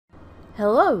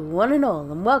Hello, one and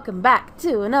all, and welcome back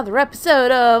to another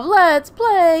episode of Let's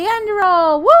Play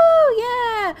Enderal! Woo!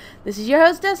 Yeah! This is your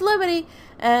hostess, Liberty,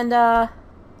 and,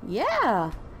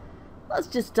 yeah. Let's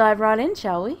just dive right in,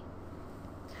 shall we?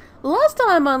 Last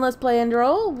time on Let's Play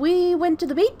Enderal, we went to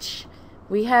the beach.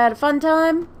 We had a fun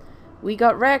time. We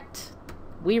got wrecked.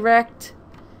 We wrecked.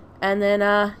 And then,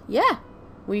 yeah.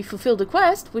 We fulfilled a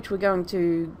quest, which we're going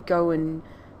to go and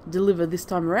deliver this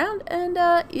time around, and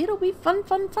it'll be fun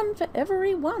for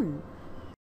everyone.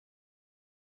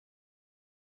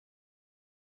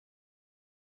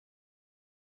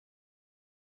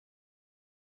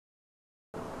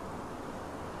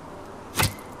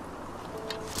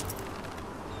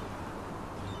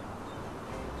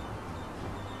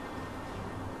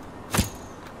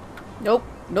 Nope.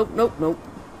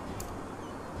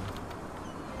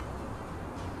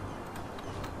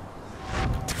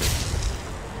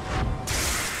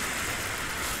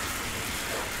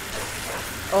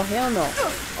 Oh hell no.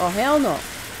 Oh hell no.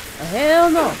 Oh hell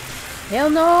no. Hell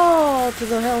no to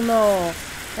the hell no.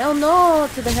 Hell no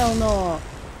to the hell no.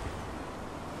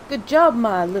 Good job,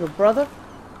 my little brother.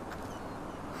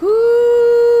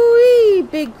 Hoo-wee,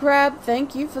 big crab,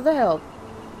 thank you for the help.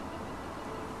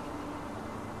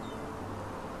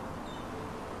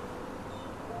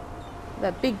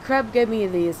 That big crab gave me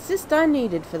the assist I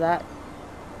needed for that.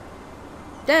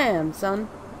 Damn, son.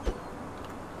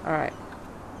 Alright.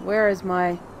 Where's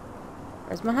my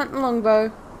hunting longbow?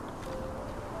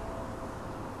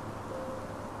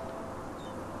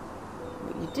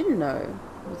 What you didn't know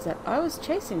was that I was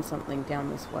chasing something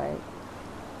down this way.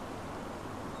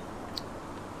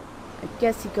 I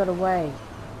guess he got away.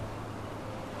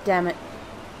 Damn it.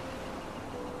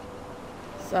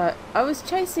 So, I was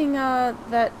chasing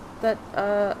that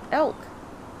elk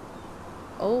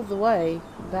all the way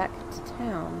back to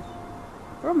town.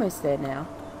 We're almost there now.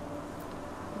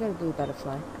 I got a blue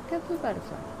butterfly.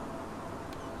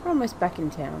 We're almost back in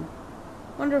town.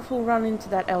 Wonder if we'll run into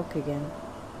that elk again.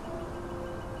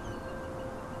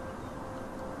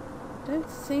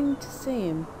 Don't seem to see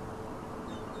him.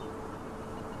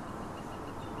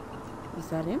 Is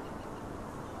that him?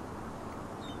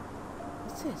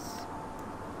 What's this?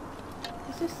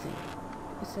 What's this thing?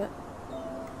 Is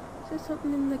there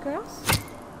something in the grass?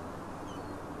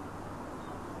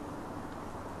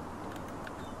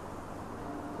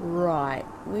 Right,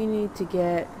 we need to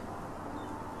get...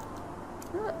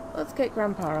 Let's get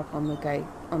Grandpa up on the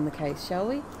case, shall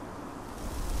we?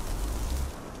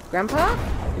 Grandpa?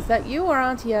 Is that you or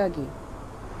Auntie Yogi?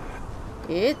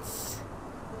 It's...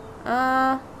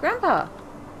 Grandpa.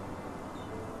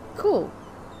 Cool.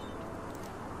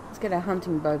 Let's get our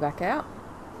hunting bow back out.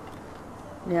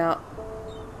 Now,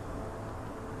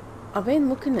 I've been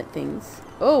looking at things.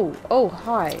 Oh,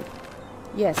 hi.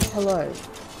 Yes, hello.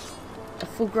 A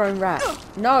full-grown rat.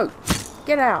 No!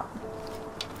 Get out!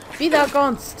 Be thou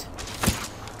gonst!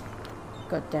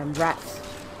 Goddamn rats.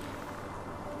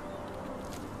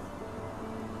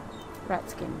 Rat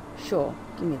skin. Sure,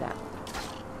 give me that.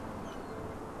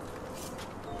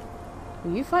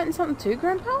 Were you fighting something too,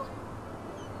 Grandpa?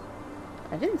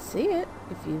 I didn't see it,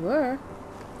 if you were.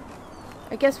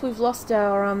 I guess we've lost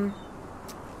our,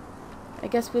 I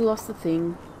guess we lost the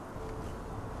thing.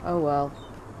 Oh well.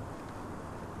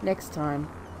 Next time.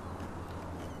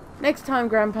 Next time,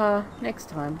 Grandpa. Next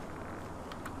time.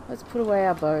 Let's put away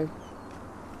our bow.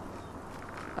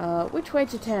 Which way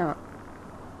to town?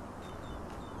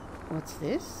 What's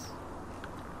this?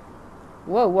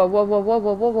 Whoa.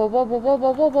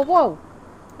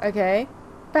 Okay.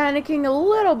 Panicking a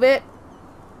little bit.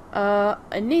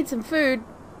 I need some food.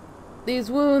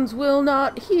 These wounds will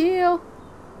not heal.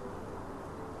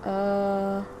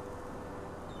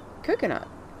 Coconut.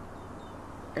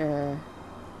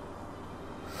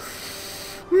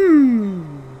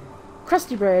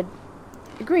 Crusty bread.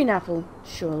 A green apple.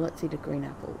 Sure, let's eat a green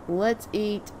apple. Let's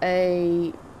eat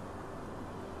a...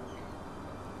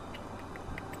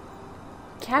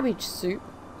 cabbage soup.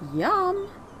 Yum.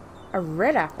 A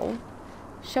red apple.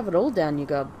 Shove it all down your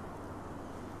gob.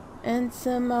 And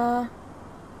some, I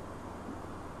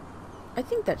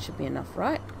think that should be enough,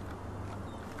 right?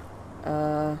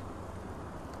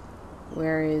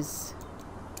 Where is...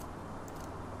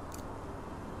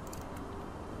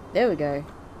 There we go.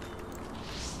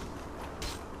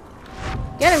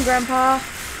 Get him, Grandpa!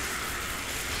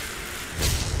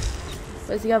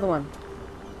 Where's the other one?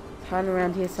 It's hiding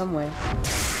around here somewhere.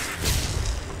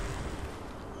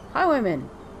 Highwayman!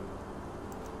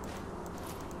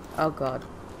 Oh god.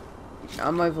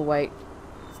 I'm overweight.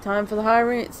 It's time for the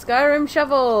Skyrim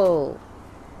shuffle!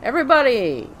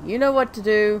 Everybody! You know what to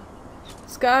do.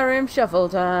 Skyrim shuffle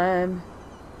time.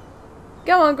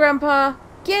 Go on, Grandpa.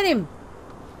 Get him.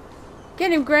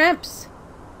 Get him, Gramps.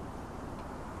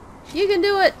 You can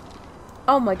do it.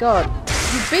 Oh my god.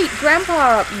 You beat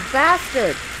Grandpa up, you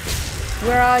bastard.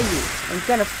 Where are you? I'm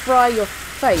gonna fry your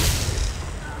face.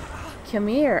 Come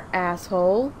here,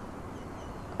 asshole.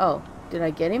 Oh, did I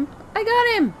get him? I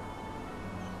got him.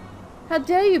 How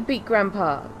dare you beat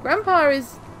Grandpa? Grandpa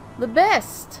is the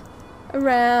best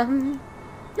around.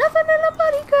 Nothing and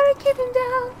nobody gonna keep him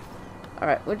down.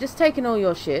 Alright, we're just taking all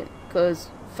your shit, because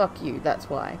fuck you, that's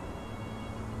why.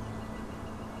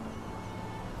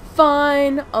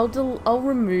 Fine, I'll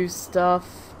remove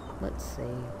stuff. Let's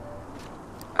see.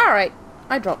 Alright,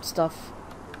 I dropped stuff.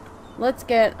 Let's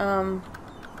get,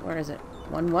 where is it?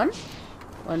 1, 1?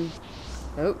 1,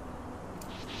 oh.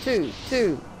 2,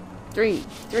 2, 3,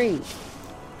 3.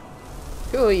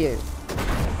 Who are you?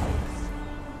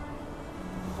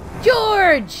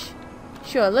 George!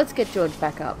 Sure, let's get George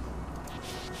back up.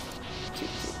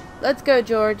 Let's go,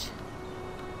 George.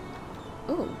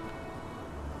 Ooh.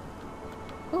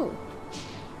 Ooh.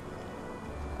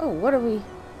 Oh, what are we...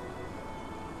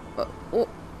 Oh,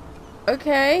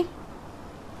 okay.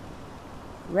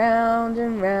 Round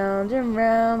and round and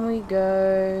round we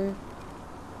go.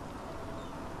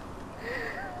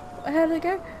 How did it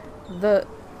go? The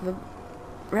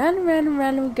round and round and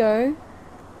round we go.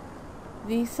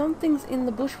 The something's in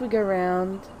the bush we go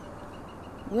round.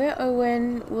 Where oh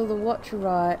when will the watch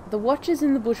arrive? The watch is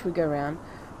in the bush we go round.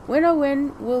 When oh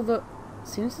when will the...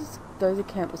 Seems as though the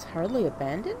camp was hurriedly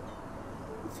abandoned?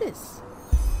 What's this?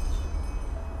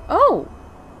 Oh!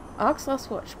 Ark's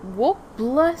last watch. Walk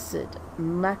blessed.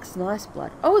 Max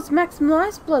Niceblood. Oh, it's Max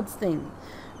Niceblood's thing.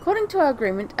 According to our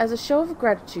agreement, as a show of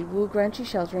gratitude, we will grant you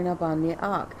shelter in our barn near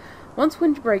Ark. Once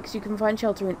winter breaks, you can find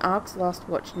shelter in Ark's last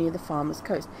watch near the farmer's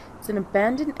coast. It's an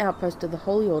abandoned outpost of the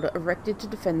Holy Order erected to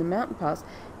defend the mountain pass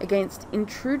against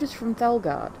intruders from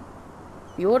Thalgard.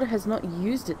 The Order has not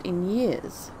used it in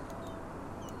years.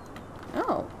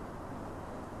 Oh.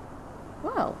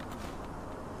 Well.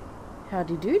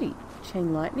 Howdy doody.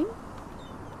 Chain lightning.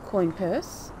 Coin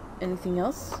purse. Anything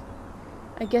else?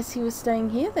 I guess he was staying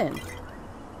here then.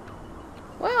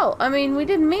 Well, I mean, we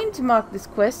didn't mean to mark this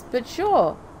quest, but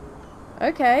sure.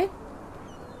 Okay.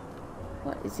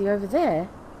 What, is he over there?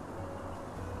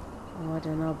 Oh, I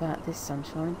don't know about this,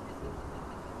 sunshine.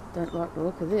 Don't like the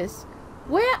look of this.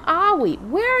 Where are we?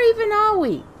 Where even are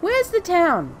we? Where's the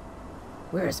town?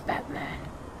 Where's Batman?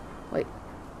 Wait,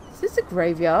 is this a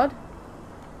graveyard?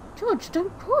 George,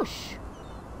 don't push.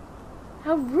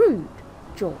 How rude,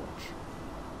 George.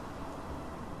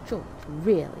 George,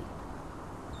 really?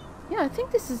 Yeah, I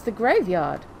think this is the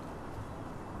graveyard.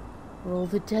 Where all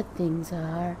the dead things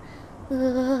are.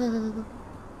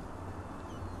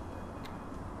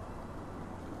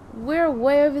 We're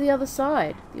way over the other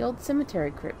side. The old cemetery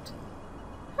crypt.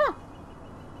 Huh.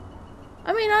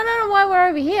 I mean, I don't know why we're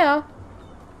over here.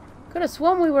 Could have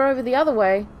sworn we were over the other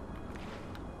way.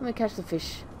 Let me catch the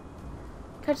fish.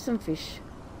 Catch some fish.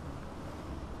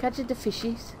 Catch it the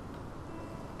fishies.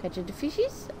 Catch it the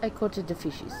fishies? I caught it the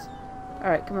fishies.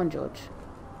 Alright, come on, George.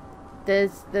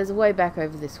 There's a way back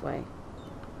over this way.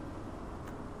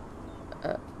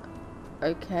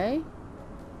 Okay.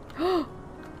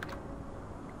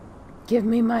 Give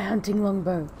me my hunting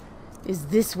longbow. Is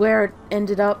this where it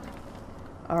ended up?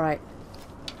 Alright.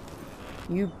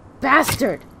 You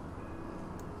bastard!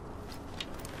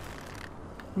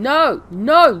 No!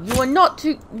 No! You are not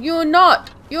to... You are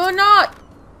not! You are not!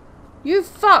 You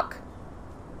fuck!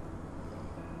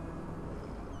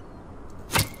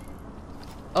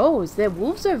 Oh, is there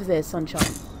wolves over there,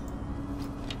 sunshine?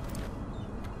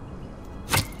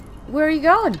 Where are you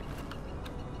going?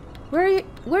 Where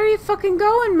are you fucking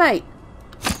going, mate?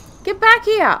 Get back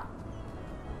here!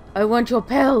 I want your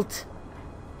pelt.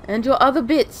 And your other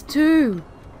bits, too.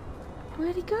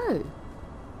 Where'd he go?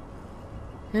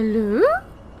 Hello?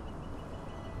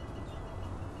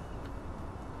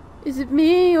 Is it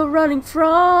me you're running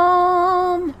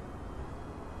from?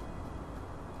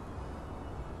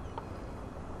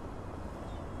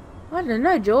 I don't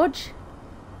know, George.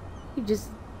 You just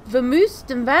vamoosed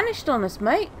and vanished on us,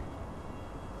 mate.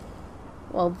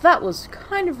 Well, that was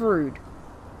kind of rude.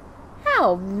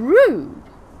 How rude!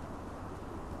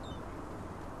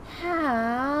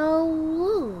 How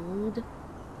rude!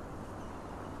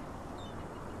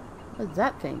 What's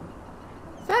that thing?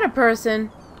 Is that a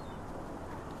person?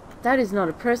 That is not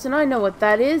a person. I know what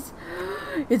that is.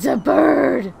 It's a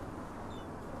bird!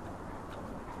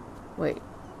 Wait.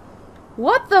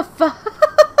 What the fuck?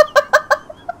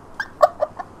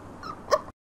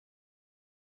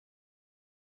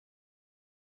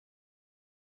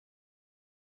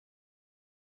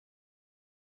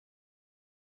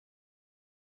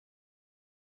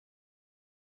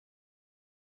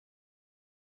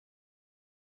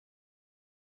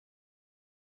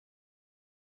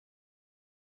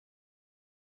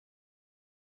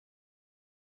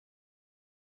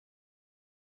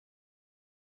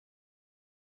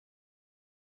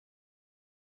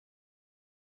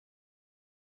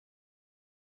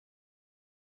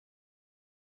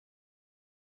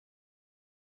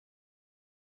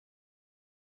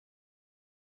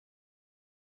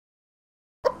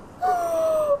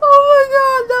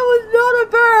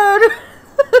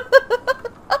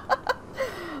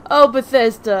 Oh,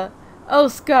 Bethesda. Oh,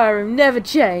 Skyrim, never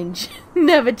change.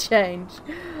 Never change.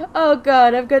 Oh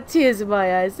god, I've got tears in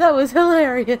my eyes. That was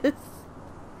hilarious.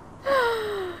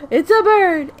 It's a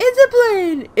bird. It's a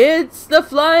plane. It's the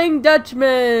Flying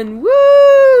Dutchman. Woo!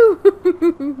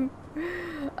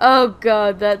 Oh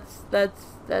god,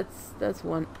 that's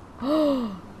one.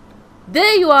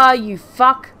 There you are, you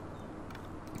fuck.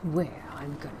 Where?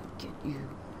 I'm gonna get you.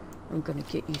 I'm gonna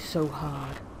get you so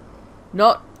hard.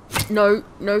 No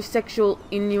sexual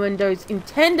innuendos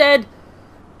intended.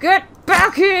 Get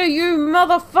back here, you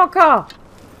motherfucker!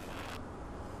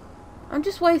 I'm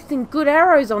just wasting good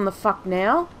arrows on the fuck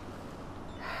now.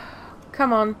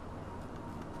 Come on.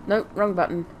 Nope, wrong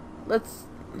button. Let's...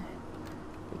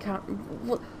 We can't...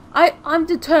 I'm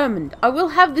determined. I will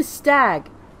have this stag.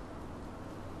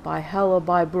 By hell or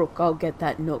by brook, I'll get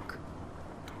that nook.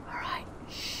 Alright,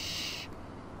 shh.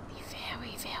 Be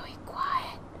very, very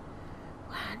quiet.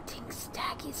 We're hunting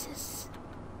staggises.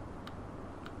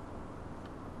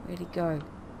 Where'd he go?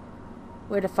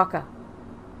 Where the fucker?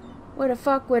 Where the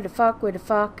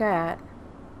fuck at?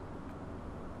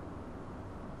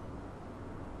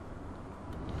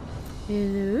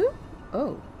 Hello?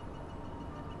 Oh.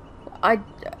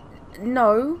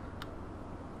 No.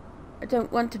 I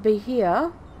don't want to be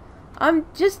here. I'm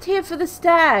just here for the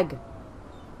stag.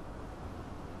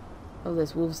 Oh,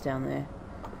 there's wolves down there.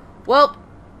 Well,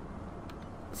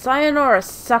 sayonara,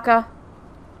 sucker.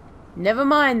 Never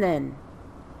mind then.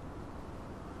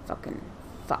 Fucking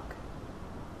fuck.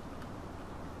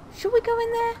 Should we go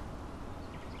in there?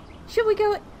 Should we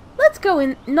go in? Let's go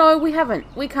in. No, we haven't.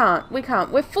 We can't.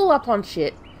 We're full up on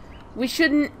shit. We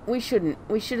shouldn't. We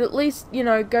should at least, you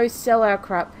know, go sell our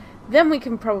crap. Then we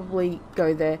can probably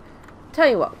go there. Tell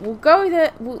you what, we'll go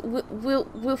there.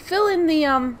 We'll fill in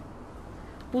the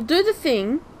We'll do the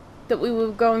thing that we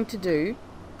were going to do.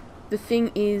 The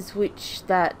thing is which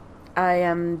that I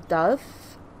am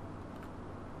doth.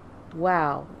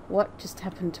 Wow, what just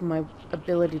happened to my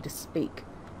ability to speak?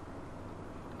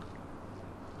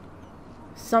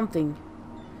 Something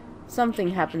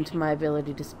happened to my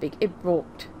ability to speak. It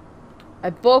balked. I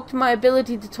balked my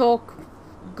ability to talk.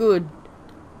 Good.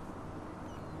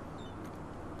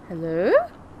 Hello?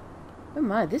 Oh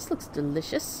my, this looks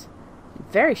delicious.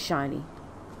 Very shiny.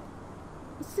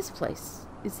 What's this place?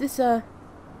 Is this a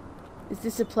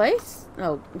place?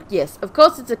 Oh, yes. Of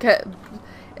course it's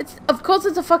of course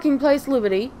it's a fucking place,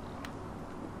 Liberty.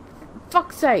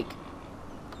 Fuck's sake.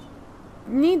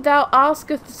 Need thou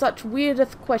asketh such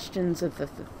weirdeth questions of the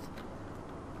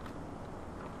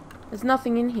There's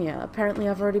nothing in here. Apparently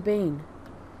I've already been.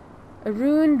 A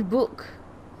ruined book.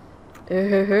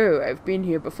 Oh, I've been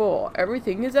here before.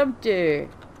 Everything is empty.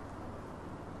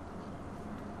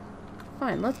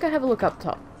 Fine, let's go have a look up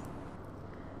top.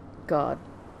 God.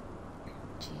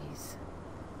 Jeez.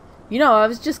 You know, I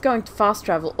was just going to fast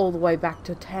travel all the way back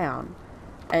to town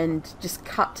and just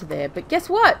cut to there. But guess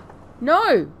what?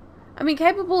 No! I'm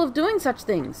incapable of doing such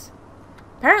things.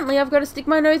 Apparently I've got to stick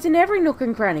my nose in every nook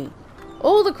and cranny.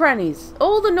 All the crannies.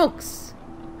 All the nooks.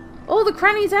 All the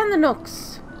crannies and the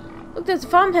nooks. Look, there's a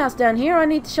farmhouse down here. I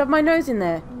need to shove my nose in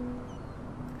there.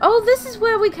 Oh, this is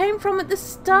where we came from at the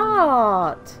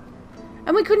start.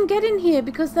 And we couldn't get in here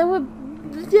because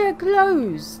they're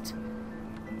closed.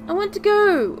 I want to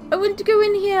go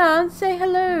in here and say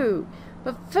hello.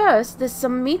 But first, there's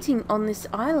some meeting on this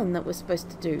island that we're supposed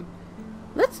to do.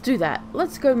 Let's do that.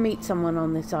 Let's go meet someone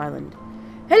on this island.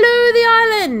 Hello, the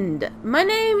island! My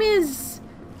name is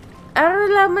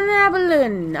Ariel.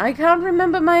 I can't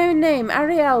remember my own name.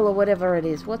 Ariel or whatever it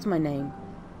is. What's my name?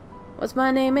 What's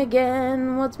my name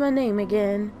again? What's my name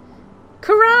again?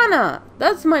 Karana!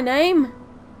 That's my name.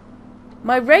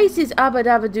 My race is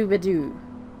Abadabadoo.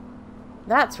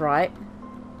 That's right.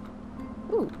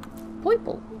 Ooh,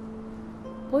 purple.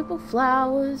 Purple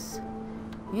flowers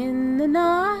in the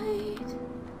night.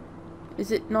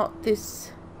 Is it not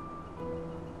this?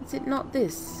 Is it not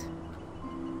this?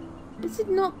 Is it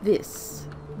not this?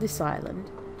 This island?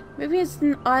 Maybe it's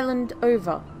an island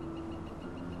over.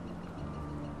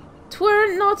 Twere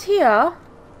it not here?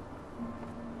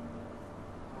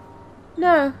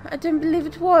 No, I don't believe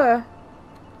it were.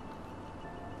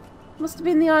 Must have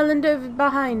been the island over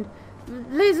behind.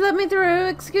 Please let me through.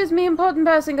 Excuse me, important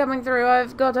person coming through.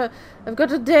 I've got a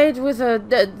date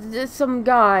with some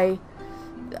guy.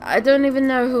 I don't even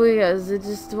know who he is. I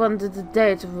just wanted to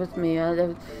date with me.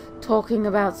 Talking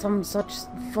about some such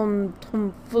fun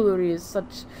tomfoolery as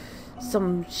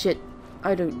some shit.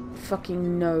 I don't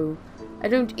fucking know. I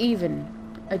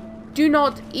do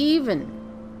not even.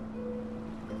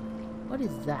 What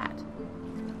is that?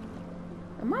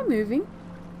 Am I moving?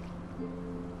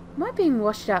 Am I being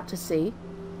washed out to sea?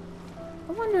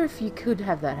 I wonder if you could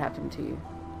have that happen to you.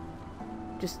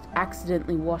 Just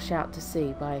accidentally wash out to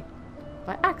sea by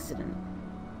accident.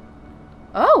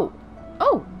 Oh!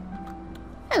 Oh!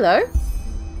 Hello!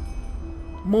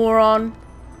 Moron!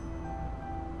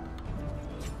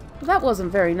 That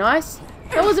wasn't very nice.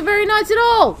 That wasn't very nice at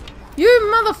all! You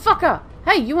motherfucker!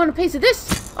 Hey, you want a piece of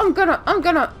this? I'm gonna...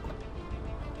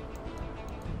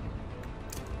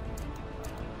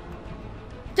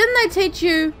 Didn't they teach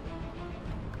you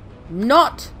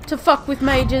not to fuck with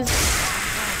mages?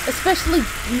 Especially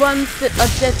ones that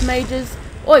are death mages.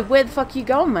 Oi, where the fuck you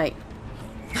going, mate?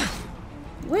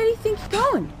 Where do you think you're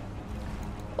going?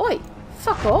 Oi,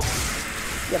 fuck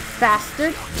off, you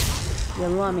bastard. You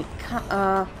limey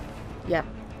cunt, yeah.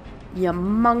 You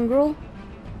mongrel.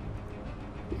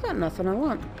 You got nothing I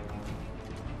want.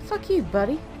 Fuck you,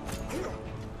 buddy.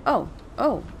 Oh,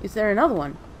 is there another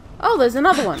one? Oh, there's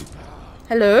another one.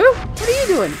 Hello? What are you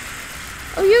doing?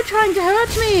 Oh, you're trying to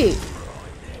hurt me.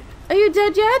 Are you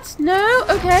dead yet? No?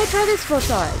 Okay, try this for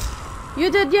size.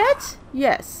 You dead yet?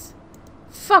 Yes.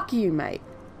 Fuck you, mate.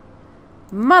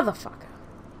 Motherfucker.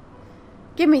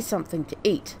 Give me something to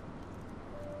eat.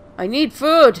 I need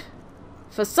food.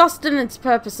 For sustenance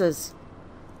purposes.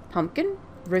 Pumpkin?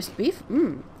 Roast beef?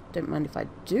 Don't mind if I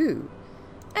do.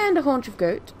 And a haunch of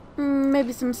goat.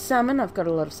 Maybe some salmon. I've got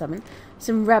a lot of salmon.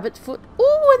 Some rabbit foot.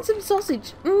 Ooh, and some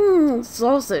sausage.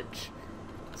 Sausage.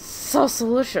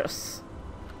 Sausalicious.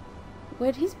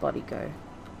 Where'd his body go?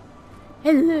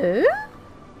 Hello?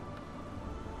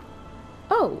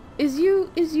 Oh, is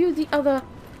you the other?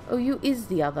 Oh, you is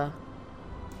the other.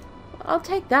 I'll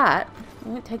take that. I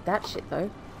won't take that shit,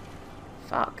 though.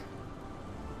 Fuck.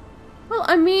 Well,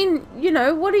 I mean, you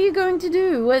know, what are you going to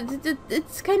do?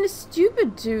 It's kind of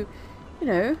stupid to, you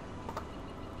know,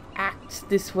 act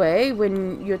this way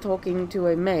when you're talking to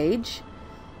a mage.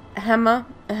 A hammer.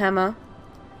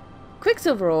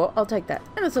 Quicksilver ore, I'll take that.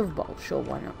 And a silver bowl, sure,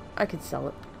 why not? I could sell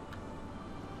it.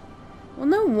 Well,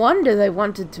 no wonder they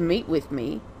wanted to meet with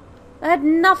me. They had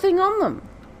nothing on them.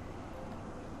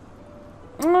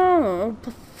 Oh,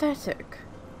 pathetic.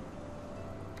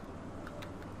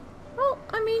 Well,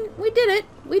 I mean, we did it.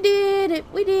 We did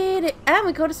it. And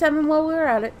we caught a salmon while we were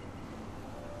at it.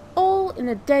 All in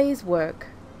a day's work.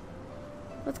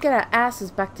 Let's get our asses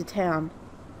back to town.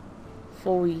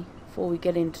 Before we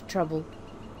get into trouble.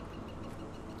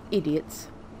 Idiots.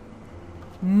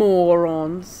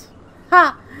 Morons.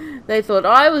 Ha! They thought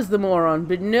I was the moron,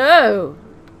 but no!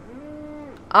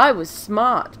 I was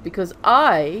smart, because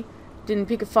I didn't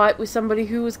pick a fight with somebody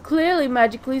who was clearly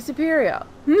magically superior.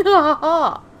 Ha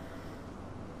ha!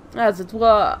 As it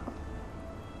were.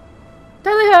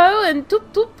 Tally-ho, and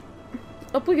toop-toop.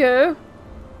 Up we go.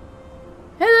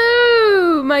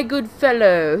 Hello, my good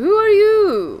fellow. Who are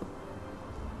you?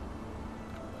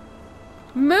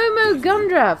 Momo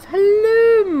Gundraff.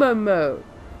 Hello, Momo.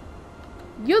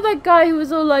 You're that guy who was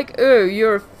all like, oh,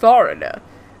 you're a foreigner.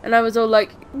 And I was all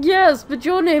like, yes, but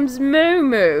your name's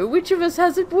Momo. Which of us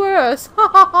has it worse? Ha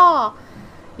ha ha.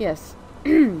 Yes.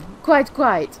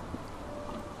 Quite.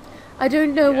 I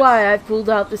don't know why I've pulled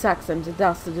out this accent and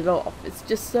dusted it off. It's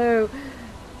just so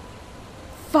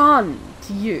fun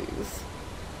to use.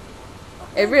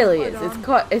 It really is. It's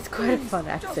quite a fun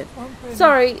accent.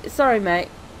 Sorry, mate.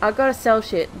 I gotta sell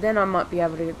shit. Then I might be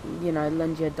able to, you know,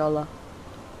 lend you $1.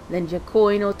 Lend you a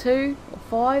coin or 2 or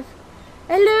 5.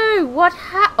 Hello. What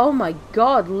oh my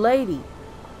God, lady.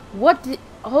 What did?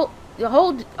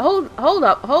 Hold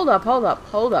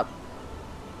up.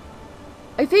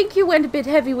 I think you went a bit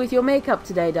heavy with your makeup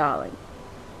today, darling.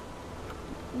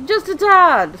 Just a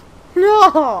tad.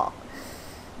 No.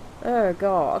 Oh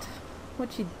God.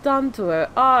 What she done to her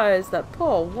eyes, that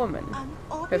poor woman.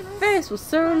 Her face was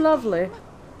so lovely.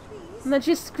 And then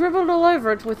she scribbled all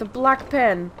over it with a black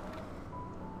pen.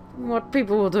 What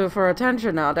people will do for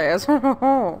attention nowadays.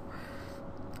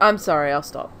 I'm sorry, I'll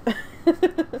stop.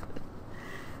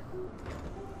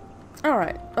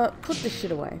 Alright, put this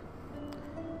shit away.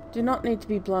 Do not need to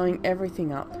be blowing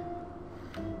everything up.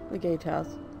 The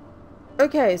gatehouse.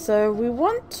 Okay, so we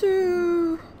want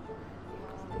to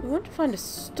find a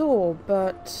store,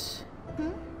 but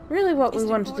really what we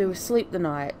want to do is sleep the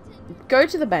night. Go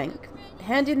to the bank.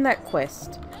 Hand in that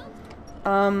quest.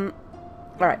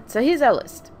 Alright, so here's our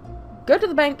list. Go to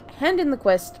the bank, hand in the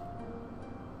quest.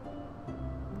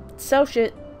 Sell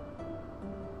shit.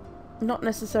 Not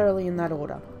necessarily in that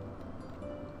order.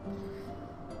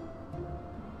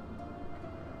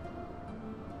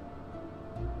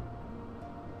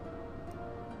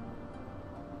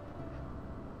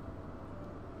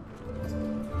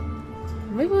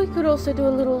 Maybe we could also do a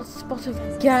little spot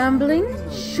of gambling?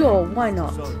 Sure, why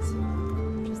not?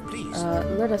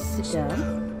 Let us sit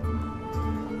down.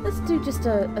 Let's do just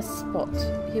a spot.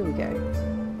 Here we go.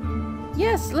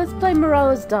 Yes, let's play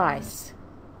Morella's dice.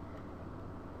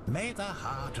 May the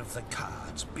heart of the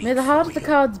cards beat May the heart of for the you.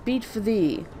 cards beat for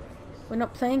thee. We're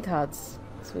not playing cards,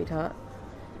 sweetheart.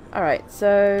 Alright,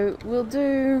 so we'll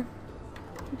do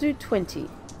 20.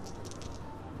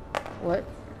 What?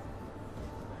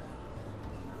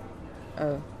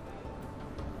 Oh.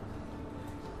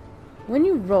 When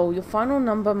you roll, your final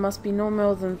number must be no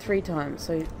more than 3 times,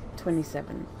 so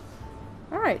 27.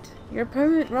 Alright, your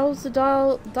opponent rolls the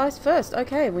dice first.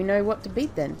 Okay, we know what to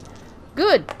beat then.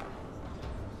 Good!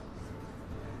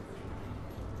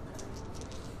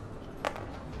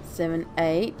 Seven,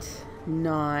 8,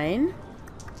 9,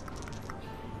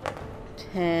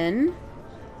 10,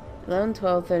 11,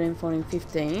 12, 13, 14,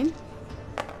 15,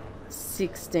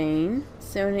 16,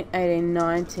 17, 18,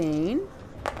 19.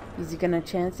 Is he gonna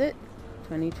chance it?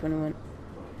 20, 21.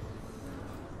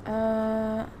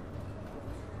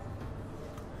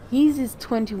 His is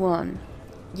 21.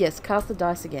 Yes, cast the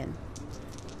dice again.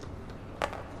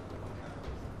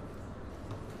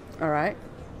 Alright.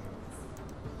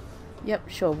 Yep,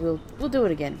 sure, we'll do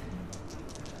it again.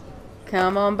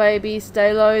 Come on, baby,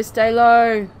 stay low, stay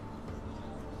low.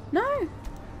 No.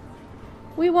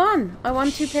 We won. I won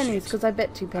 2 pennies because I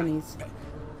bet 2 pennies.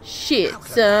 Shit,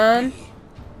 son.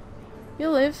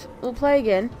 You'll live. We'll play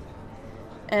again.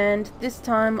 And this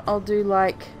time I'll do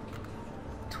like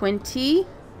 20.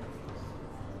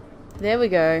 There we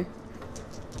go.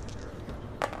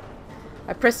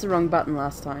 I pressed the wrong button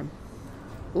last time.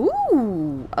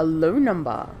 Ooh, a low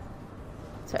number.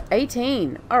 So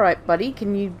 18. Alright, buddy,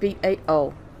 can you beat 8?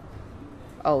 Oh.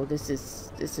 Oh, this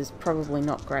is probably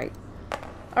not great.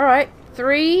 Alright,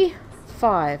 3,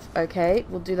 5. Okay,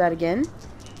 we'll do that again.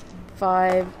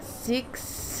 5,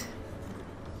 6,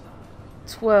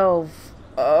 12.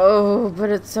 Oh, but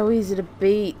it's so easy to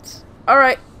beat.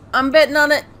 Alright, I'm betting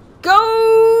on it. Go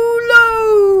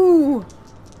low!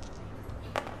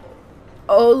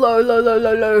 Oh, low, low, low,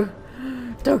 low, low.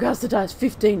 Don't cast the dice.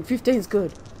 15. 15's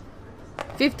good.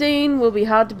 15 will be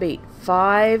hard to beat.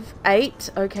 5, 8,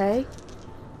 okay.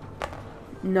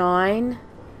 9,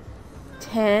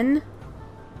 10.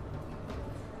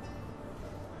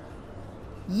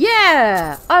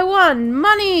 Yeah! I won!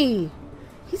 Money!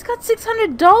 He's got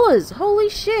 $600! Holy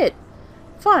shit!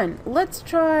 Fine, let's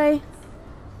try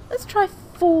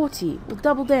 40. We'll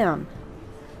double down.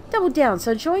 Double down,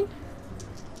 sunshine.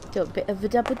 Do a bit of a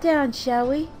double down, shall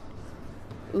we?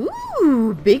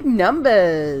 Ooh, big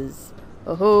numbers.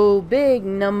 Oh, big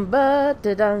number.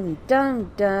 Da-dun,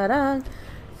 dun, da-dun.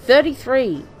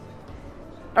 33.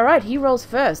 Alright, he rolls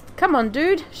first. Come on,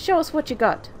 dude. Show us what you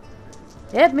got.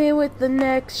 Hit me with the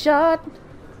next shot.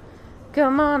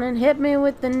 Come on and hit me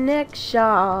with the next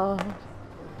shot.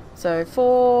 So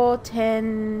 4,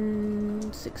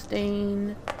 10,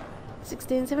 16,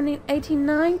 17, 18,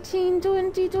 19,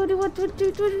 20, 21,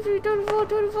 22, 23, 24,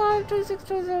 25, 26,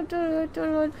 27, 28,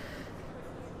 29.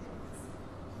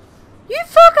 You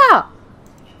fucker!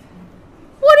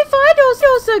 What if I'd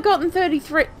also gotten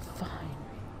 33? Fine.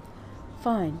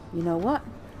 Fine. You know what?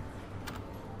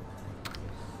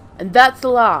 And that's the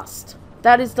last.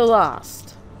 That is the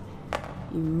last.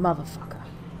 You motherfucker.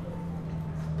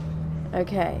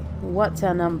 Okay, what's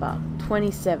our number?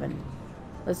 27.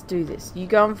 Let's do this. You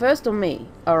going first or me?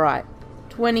 Alright.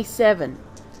 27.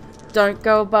 Don't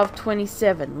go above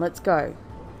 27. Let's go.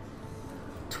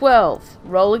 12.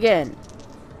 Roll again.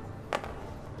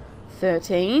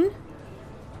 13.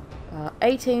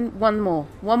 18. One more.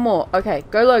 One more. Okay,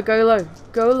 go low, go low.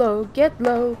 Go low, get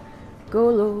low. Go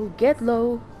low, get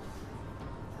low.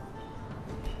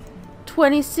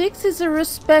 26 is a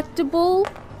respectable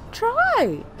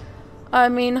try. I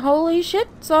mean, holy shit,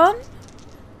 son.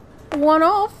 One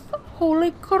off.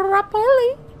 Holy crap,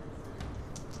 holy.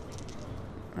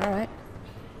 Alright.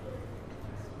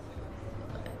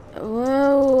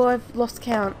 Whoa, I've lost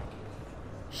count.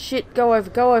 Shit, go over,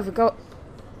 go over, go.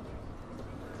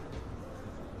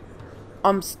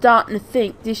 I'm starting to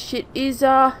think this shit is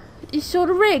sort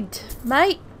of rigged,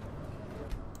 mate.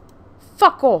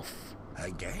 Fuck off.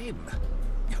 Again.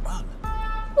 Come on.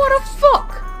 What a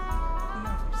fuck!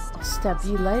 I'll stab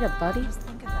you later, buddy.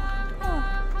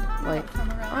 Wait,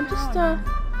 I'm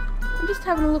just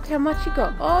having a look how much you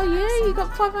got. Oh yeah, you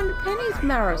got 500 pennies,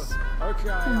 Maris. I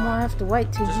might have to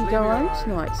wait till you go home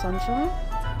tonight, sunshine.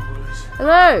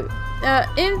 Hello,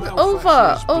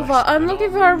 Ulva, I'm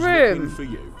looking for a room.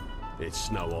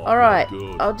 Alright,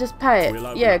 I'll just pay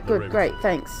it. Yeah, good, great,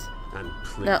 thanks.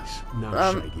 No,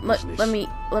 let me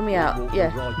out.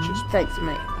 Yeah, thanks,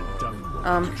 mate.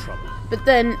 But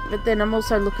then I'm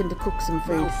also looking to cook some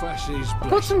food. I've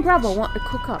got some grub I want to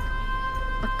cook up.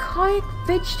 A kayak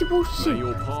vegetable soup. May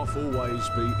your path always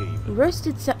be even.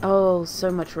 Roasted oh, so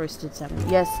much roasted salmon.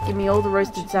 Yes, give me all the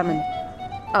roasted salmon.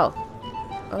 Oh.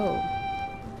 Oh.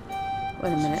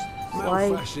 Wait a minute. Why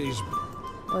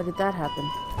did that happen?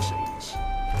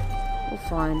 Oh,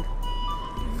 fine.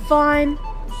 Fine.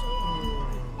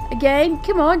 Again,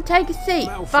 come on, take a seat.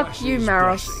 Fuck you,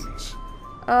 Maros.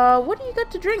 What do you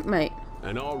got to drink, mate?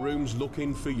 And our room's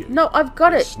looking for you. No, I've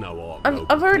got it.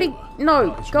 I've already...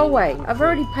 No, go away. I've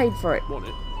already paid for it. Want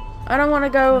it? I don't want to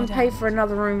go and pay for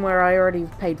another room where I already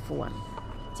paid for one.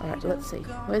 Alright, let's see.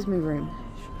 Where's my room?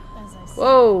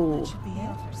 Whoa!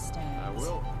 I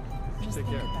will. Take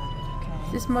care.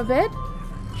 Is this my bed?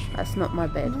 That's not my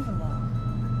bed.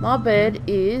 My bed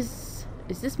is...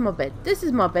 Is this my bed? This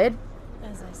is my bed.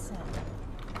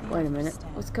 Wait a minute.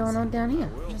 What's going on down here?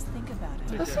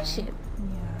 What's this shit?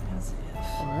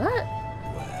 What?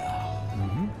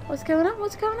 What's going on?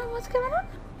 What's going on? What's going on?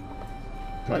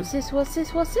 What's this? What's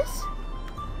this? What's this?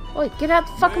 Oi, get out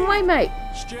the fucking way, mate!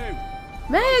 Stew.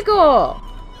 Magor!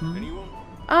 Anyone?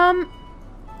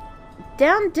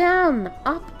 Down,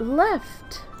 up,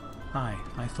 left. Aye,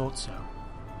 I thought so.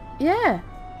 Yeah.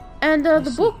 And the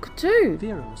see. book, too.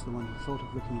 Vera was the one who thought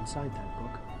of looking inside that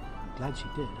book. Glad she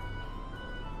did.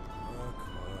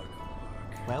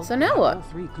 Well, So now we have what? all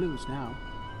 3 clues now.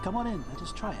 Come on in, let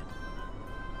us try it.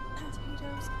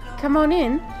 Come on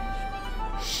in.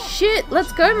 Shit,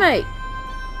 let's go, mate.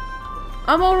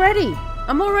 I'm all ready.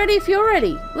 I'm all ready if you're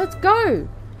ready. Let's go.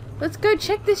 Let's go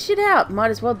check this shit out.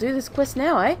 Might as well do this quest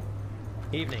now, eh?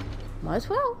 Evening. Might as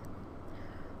well.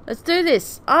 Let's do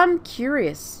this. I'm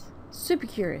curious. Super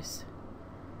curious.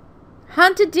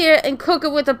 Hunt a deer and cook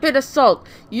it with a bit of salt.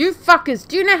 You fuckers,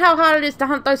 do you know how hard it is to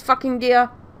hunt those fucking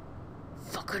deer?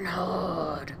 Fucking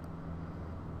hard.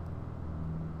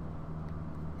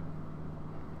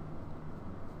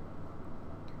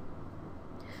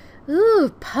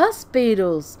 Ooh, pus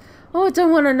beetles. Oh, I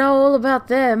don't want to know all about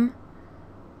them.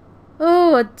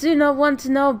 Oh, I do not want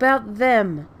to know about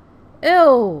them.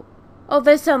 Ew. Oh,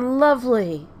 they sound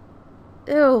lovely.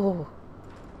 Ew.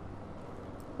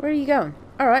 Where are you going?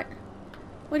 Alright.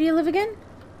 Where do you live again?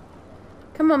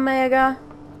 Come on, Mega.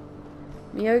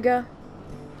 Myoga.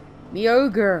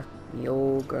 Myoger.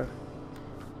 Myoger.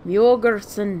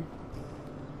 Myogerson.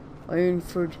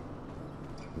 Ironford.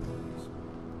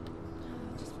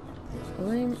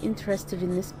 I'm interested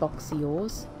in this box of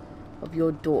yours. Of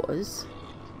your daughter's.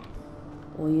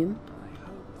 William.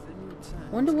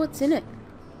 Wonder what's in it.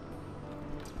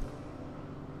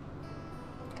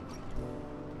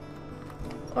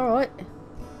 Alright.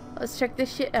 Let's check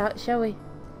this shit out, shall we?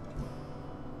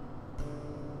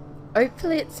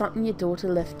 Hopefully it's something your daughter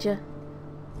left you.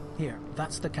 Here,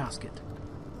 that's the casket.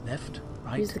 Left,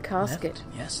 right, Here's the casket.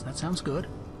 left. Yes, that sounds good.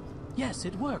 Yes,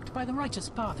 it worked. By the righteous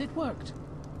path, it worked.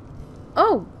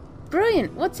 Oh,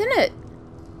 brilliant. What's in it?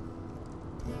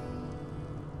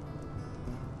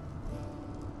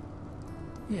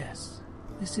 Yes,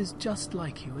 this is just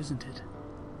like you, isn't it?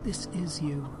 This is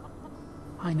you.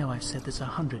 I know I've said this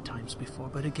 100 times before,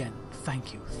 but again,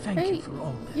 thank you. Thank you for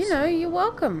all this. You know, you're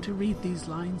welcome. To read these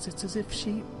lines, it's as if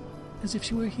she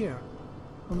were here.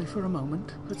 Only for a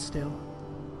moment, but still.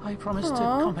 I promise to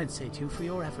compensate you for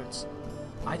your efforts.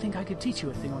 I think I could teach you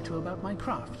a thing or two about my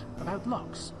craft, about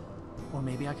locks. Or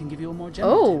maybe I can give you a more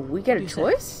general Oh, tip. we get What a do you say?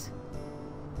 choice?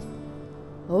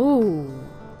 Oh.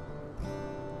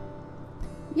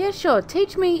 Yeah, sure.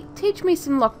 Teach me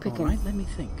some lockpicking. All right, let me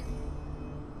think.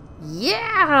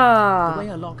 Yeah! The way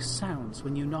a lock sounds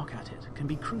when you knock at it can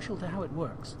be crucial to how it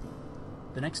works.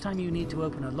 The next time you need to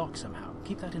open a lock somehow,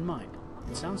 keep that in mind.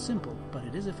 It sounds simple, but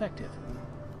it is effective.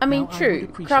 I mean, Now, true. would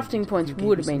appreciate Crafting it points if you gave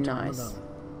would me have been some time nice. alone.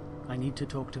 I need to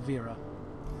talk to Vera.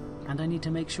 And I need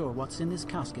to make sure what's in this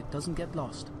casket doesn't get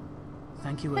lost.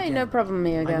 Thank you Hey, again. no problem, I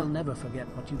will Mioga. never forget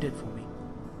what you did for me.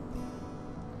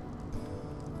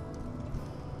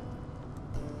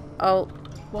 I'll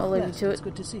Well, leave you yes, to it's it.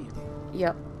 good to see you.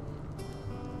 Yep.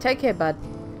 Take care, bud.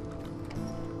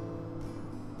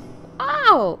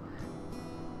 Ow!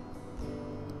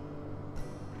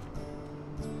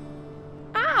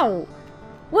 Ow!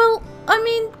 Well, I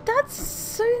mean, that's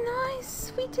so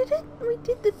nice. We did it. We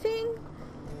did the thing.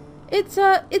 It's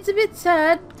a bit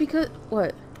sad because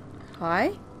what? Hi?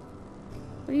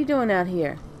 What are you doing out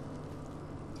here?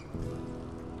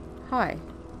 Hi.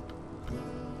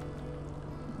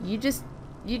 You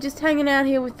just hanging out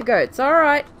here with the goats.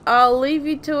 Alright, I'll leave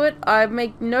you to it. I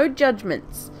make no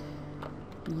judgments.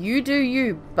 You do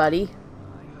you, buddy.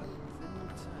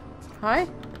 Hi?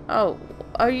 Oh,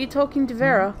 are you talking to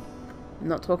Vera? I'm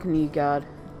not talking to you, guard.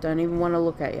 Don't even want to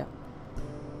look at you.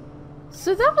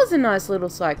 So that was a nice little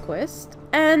side quest.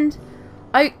 And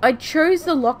I chose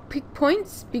the lockpick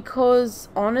points because,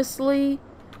 honestly,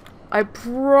 I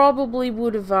probably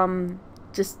would have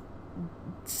just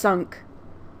sunk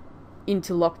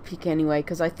into lockpick anyway,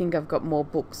 because I think I've got more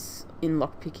books in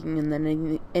lockpicking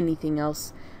than anything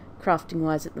else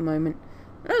crafting-wise at the moment.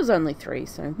 It was only 3,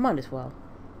 so might as well.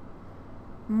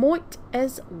 Might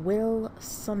as well,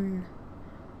 son.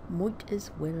 Might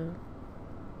as well.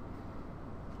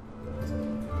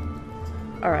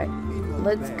 Alright,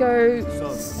 let's go.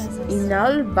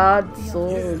 Inal bad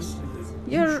soul.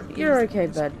 You're okay,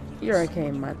 bud. You're okay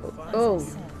in my book. Oh,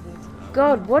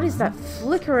 God, what is that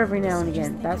flicker every now and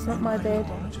again? That's not my bed.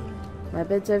 My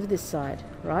bed's over this side,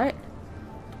 right?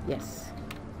 Yes.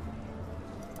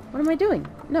 What am I doing?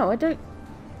 No, I don't...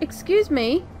 Excuse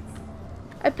me?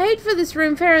 I paid for this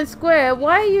room fair and square.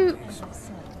 Why are you...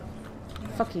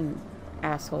 Fucking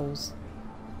assholes.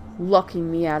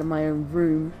 Locking me out of my own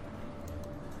room.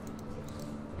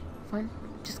 Fine.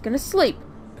 Just gonna sleep.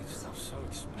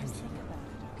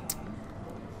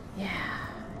 Yeah.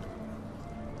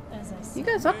 You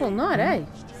guys up all night, eh?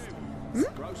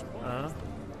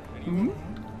 Hmm?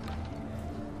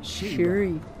 Sure.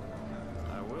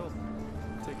 I will.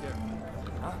 Take care.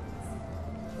 Huh?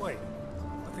 Wait.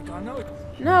 I think I know it.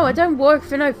 No, I don't work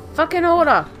for no fucking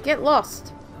order. Get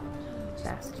lost.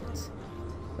 Bastards.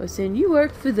 I was saying, you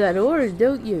work for that order,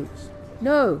 don't you?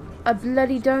 No, I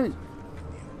bloody don't.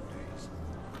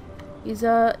 Is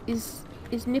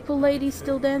Nipple Lady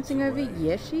still dancing over?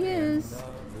 Yes, she is.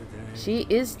 She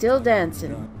is still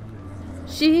dancing.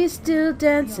 She's still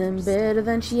dancing better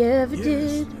than she ever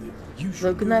did.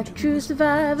 Looking like a true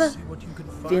survivor.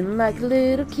 Feeling like a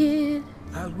little kid.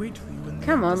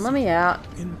 Come on, let me out.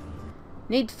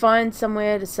 Need to find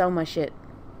somewhere to sell my shit.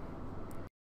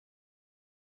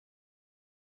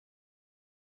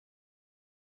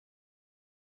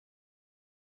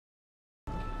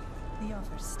 The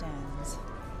offer stands.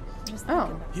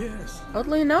 Oh,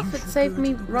 oddly enough, it saved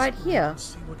me right here,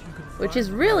 which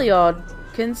is really odd,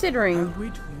 considering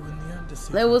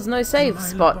there was no save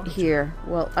spot here.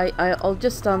 Well, I'll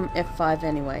just F5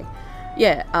 anyway.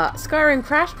 Yeah, Skyrim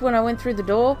crashed when I went through the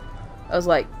door. I was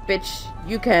like, bitch,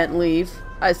 you can't leave.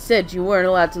 I said you weren't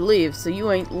allowed to leave, so you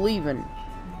ain't leaving.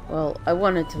 Well, I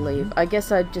wanted to leave. I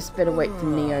guess I'd just better wait for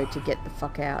Neo to get the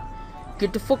fuck out.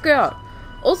 Get the fuck out!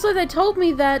 Also, they told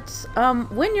me that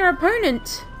when your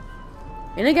opponent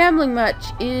in a gambling match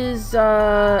wins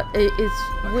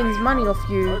money off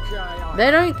you, they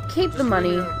don't keep the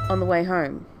money on the way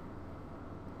home.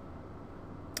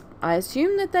 I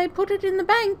assume that they put it in the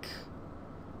bank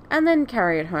and then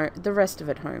carry it home, the rest of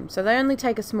it home. So they only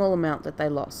take a small amount that they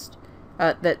lost,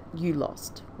 that you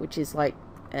lost, which is like,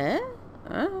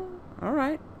 oh, all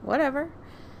right, whatever.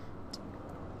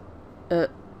 I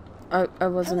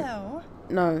wasn't. Hello.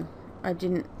 No, I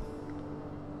didn't.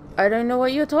 I don't know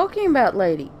what you're talking about,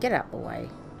 lady. Get out the way.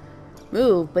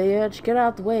 Move, bitch. Get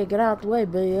out the way. Get out the way,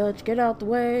 bitch. Get out the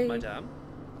way. Madame?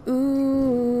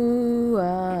 Ooh,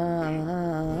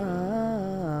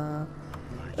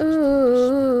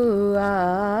 ooh,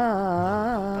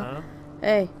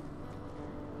 Hey.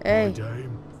 Hey.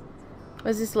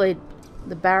 Where's this lead?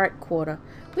 The barrack quarter.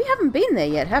 We haven't been there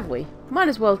yet, have we? Might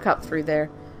as well cut through there.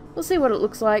 We'll see what it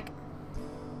looks like.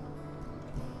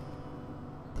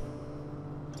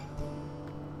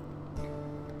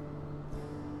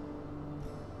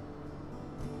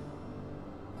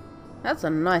 That's a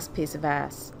nice piece of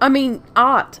ass. I mean,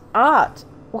 art. Art.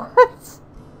 What?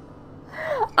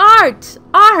 Art!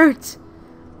 Art!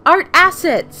 Art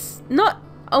assets! Not...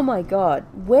 Oh my god.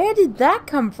 Where did that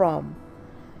come from?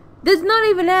 There's not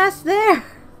even ass there.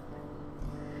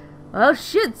 Oh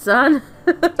shit, son.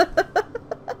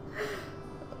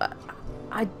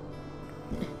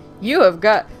 You have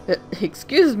got...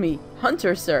 excuse me,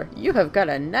 Hunter, sir. You have got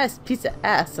a nice piece of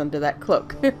ass under that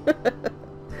cloak.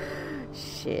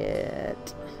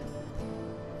 Shit.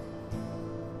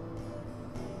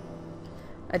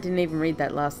 I didn't even read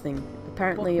that last thing.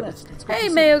 Apparently it was... Hey,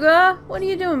 Mayoga! What are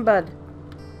you doing, bud?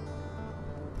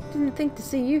 Didn't think to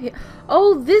see you here.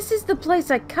 Oh, this is the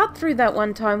place I cut through that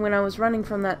one time when I was running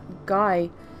from that guy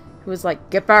who was like,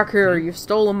 get back here, you've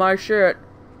stolen my shirt.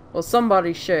 Well,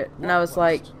 somebody's shirt. And I was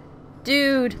like,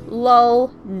 dude,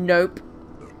 lol, nope.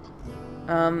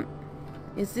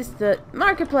 Is this the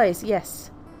marketplace?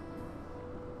 Yes.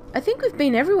 I think we've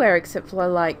been everywhere except for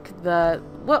like the...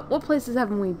 What places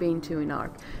haven't we been to in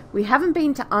Ark? We haven't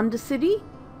been to Undercity.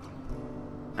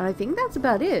 And I think that's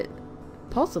about it.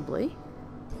 Possibly.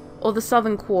 Or the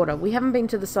Southern Quarter. We haven't been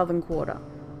to the Southern Quarter.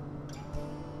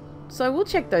 So we'll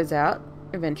check those out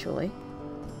eventually.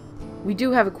 We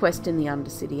do have a quest in the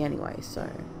Undercity anyway, so...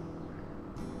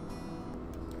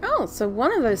 Oh, so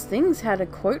one of those things had a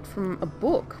quote from a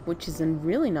book, which is a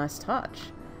really nice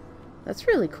touch. That's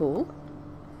really cool.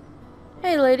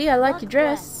 Hey lady, I like your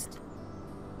dress.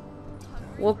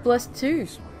 Walk blessed too.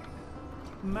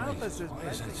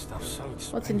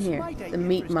 What's in here? The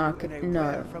meat market.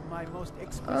 No.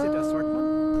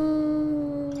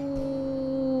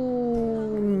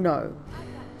 No.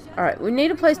 Alright, we need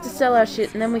a place to sell our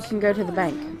shit and then we can go to the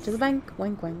bank. To the bank?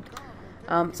 Wank wank.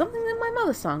 Something that my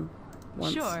mother sung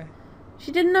once. Sure.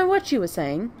 She didn't know what she was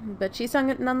saying, but she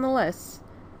sung it nonetheless.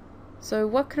 So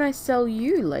what can I sell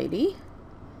you, lady?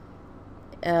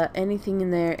 Anything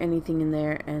in there,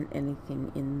 and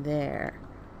anything in there.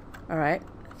 Alright,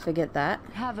 forget that.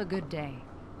 Have a good day.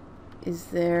 Is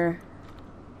there...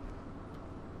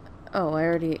 Oh, I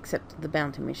already accepted the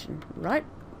bounty mission. Right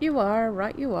you are,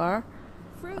 right you are.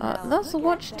 That's the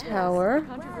watchtower.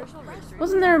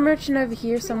 Wasn't there a merchant over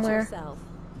here somewhere?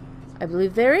 I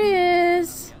believe there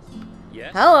is.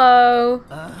 Yes. Hello.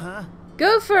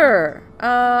 Gopher.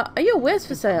 Are your wares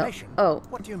for sale? Oh.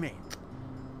 What do you mean?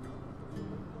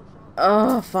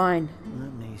 Oh, fine.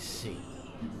 Let me see.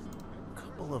 A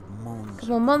couple of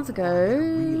months ago,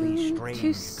 really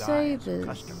two sabers.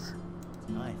 I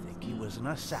think he was an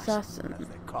assassin, as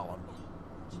they call him.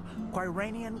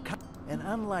 Quiranian, and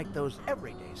unlike those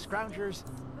everyday scroungers,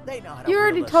 they know how to You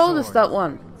already wield a told us sword, that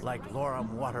one. Like Loram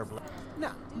Waterblade.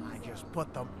 No, I just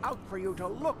put them out for you to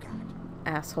look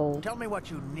at. Asshole. Tell me what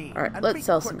you need. Alright, let's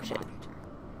sell some shit.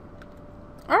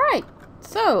 Alright,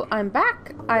 so I'm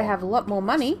back. I have a lot more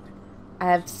money. I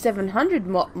have 700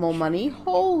 more money.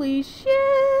 Holy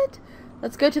shit!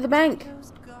 Let's go to the bank.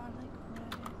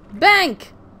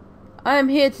 Bank! I am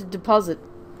here to deposit.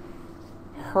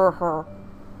 Her.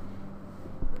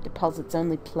 Deposits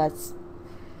only plus.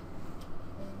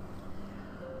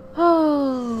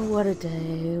 Oh, what a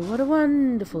day. What a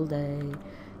wonderful day.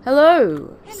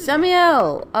 Hello,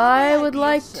 Samuel. I would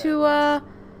like to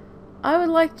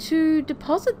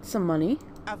deposit some money.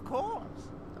 Of course.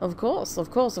 Of course.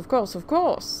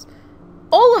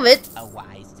 All of it. A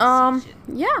wise decision.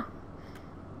 Yeah.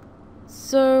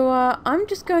 So, I'm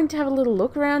just going to have a little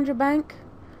look around your bank.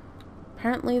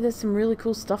 Apparently there's some really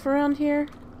cool stuff around here.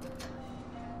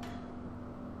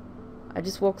 I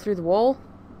just walked through the wall.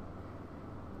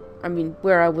 I mean,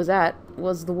 where I was at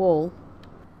was the wall.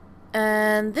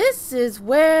 And this is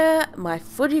where my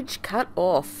footage cut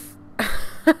off.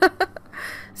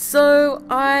 So,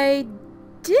 I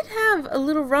did have a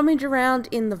little rummage around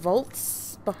in the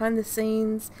vaults behind the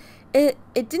scenes. It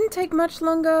didn't take much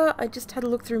longer. I just had a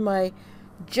look through my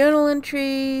journal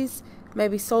entries,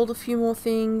 maybe sold a few more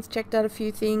things, checked out a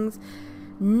few things.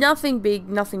 Nothing big,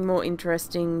 nothing more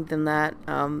interesting than that.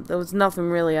 There was nothing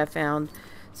really I found.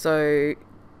 So,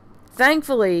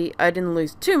 thankfully, I didn't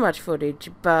lose too much footage,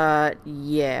 but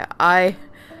yeah, I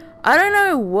don't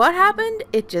know what happened.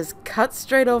 It just cut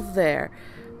straight off there,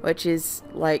 which is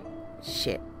like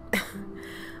shit.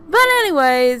 But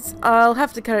anyways, I'll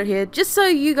have to cut it here just so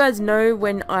you guys know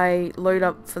when I load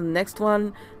up for the next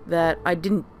one that I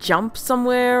didn't jump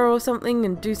somewhere or something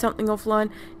and do something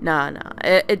offline. Nah.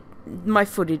 My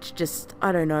footage just,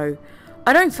 I don't know.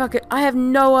 I have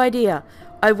no idea.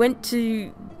 I went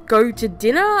to go to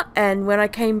dinner and when I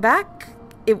came back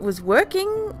it was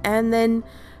working, and then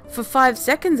for 5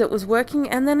 seconds it was working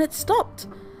and then it stopped.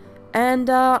 And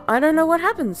I don't know what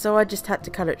happened, so I just had to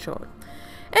cut it short.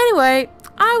 Anyway,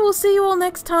 I will see you all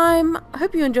next time. I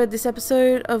hope you enjoyed this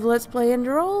episode of Let's Play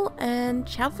Enderal, and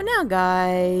ciao for now,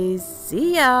 guys.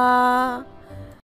 See ya!